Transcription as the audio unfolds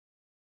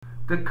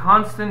The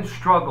constant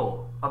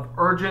struggle of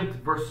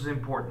urgent versus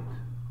important.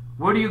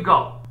 Where do you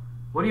go?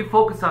 What do you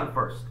focus on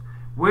first?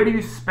 Where do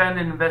you spend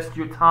and invest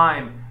your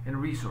time and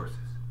resources?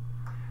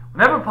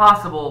 Whenever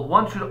possible,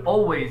 one should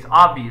always,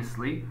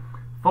 obviously,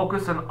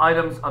 focus on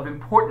items of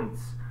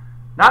importance,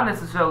 not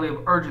necessarily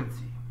of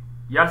urgency.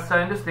 Yes,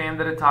 I understand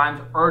that at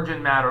times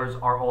urgent matters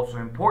are also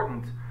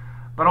important,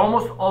 but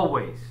almost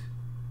always,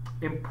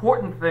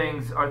 important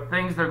things are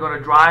things that are going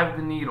to drive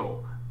the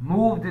needle,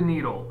 move the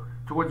needle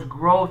towards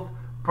growth,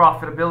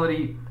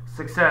 profitability,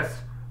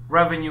 success,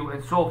 revenue,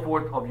 and so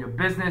forth of your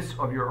business,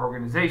 of your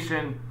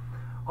organization,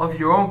 of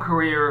your own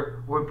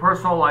career, or in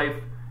personal life,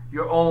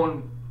 your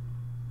own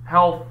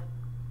health,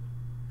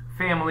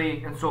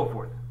 family, and so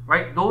forth,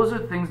 right? Those are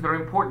things that are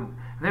important.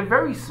 And they're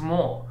very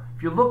small.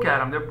 If you look at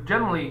them, they're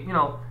generally, 2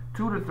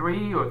 to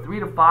 3 or 3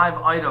 to 5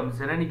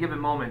 items at any given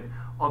moment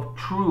of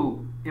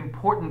true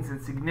importance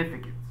and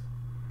significance.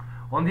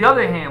 On the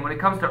other hand, when it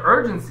comes to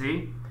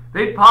urgency,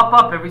 they pop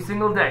up every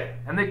single day,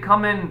 and they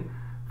come in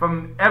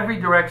from every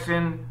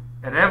direction,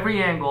 at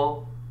every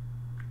angle,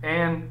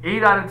 and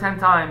 8 out of 10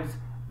 times,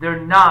 they're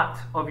not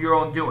of your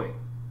own doing.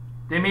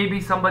 They may be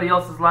somebody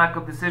else's lack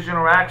of decision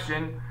or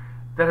action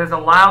that has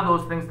allowed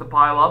those things to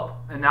pile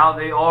up, and now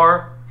they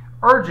are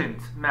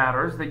urgent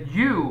matters that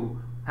you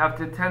have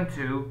to tend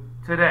to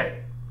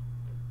today,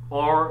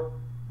 or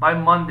by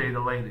Monday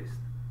the latest.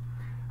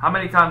 How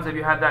many times have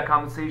you had that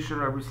conversation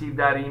or received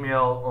that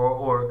email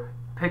or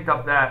picked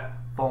up that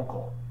phone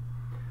call?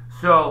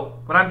 So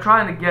what I'm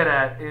trying to get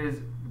at is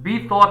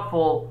be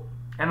thoughtful,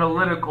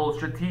 analytical,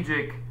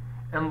 strategic,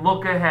 and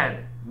look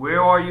ahead.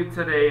 Where are you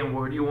today and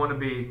where do you want to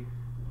be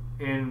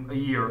in a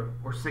year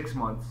or 6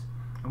 months?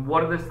 And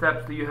what are the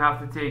steps that you have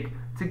to take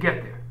to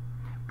get there?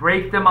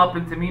 Break them up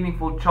into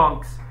meaningful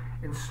chunks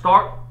and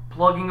start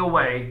plugging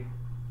away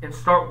and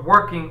start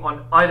working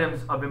on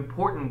items of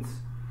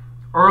importance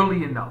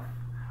early enough.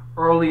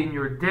 Early in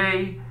your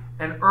day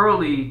and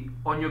early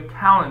on your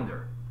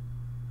calendar.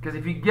 Because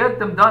if you get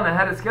them done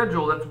ahead of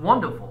schedule, that's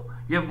wonderful.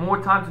 You have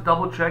more time to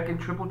double check and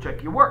triple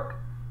check your work.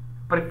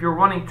 But if you're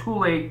running too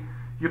late,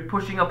 you're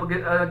pushing up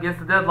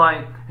against the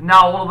deadline, and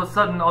now all of a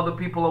sudden other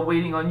people are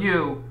waiting on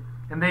you,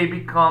 and they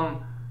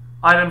become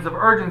items of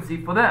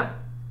urgency for them.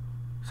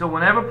 So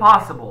whenever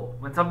possible,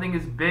 when something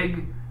is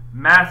big,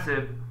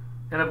 massive,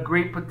 and of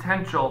great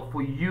potential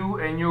for you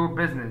and your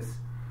business,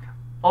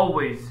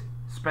 always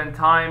spend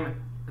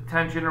time,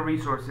 attention, and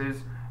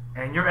resources,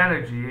 and your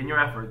energy and your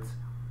efforts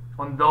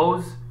on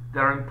those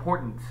that are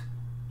important,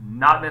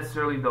 not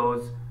necessarily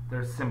those that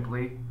are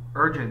simply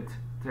urgent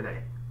today.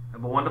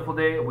 Have a wonderful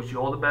day. I wish you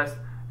all the best,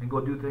 and go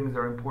do things that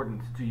are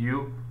important to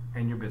you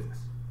and your business.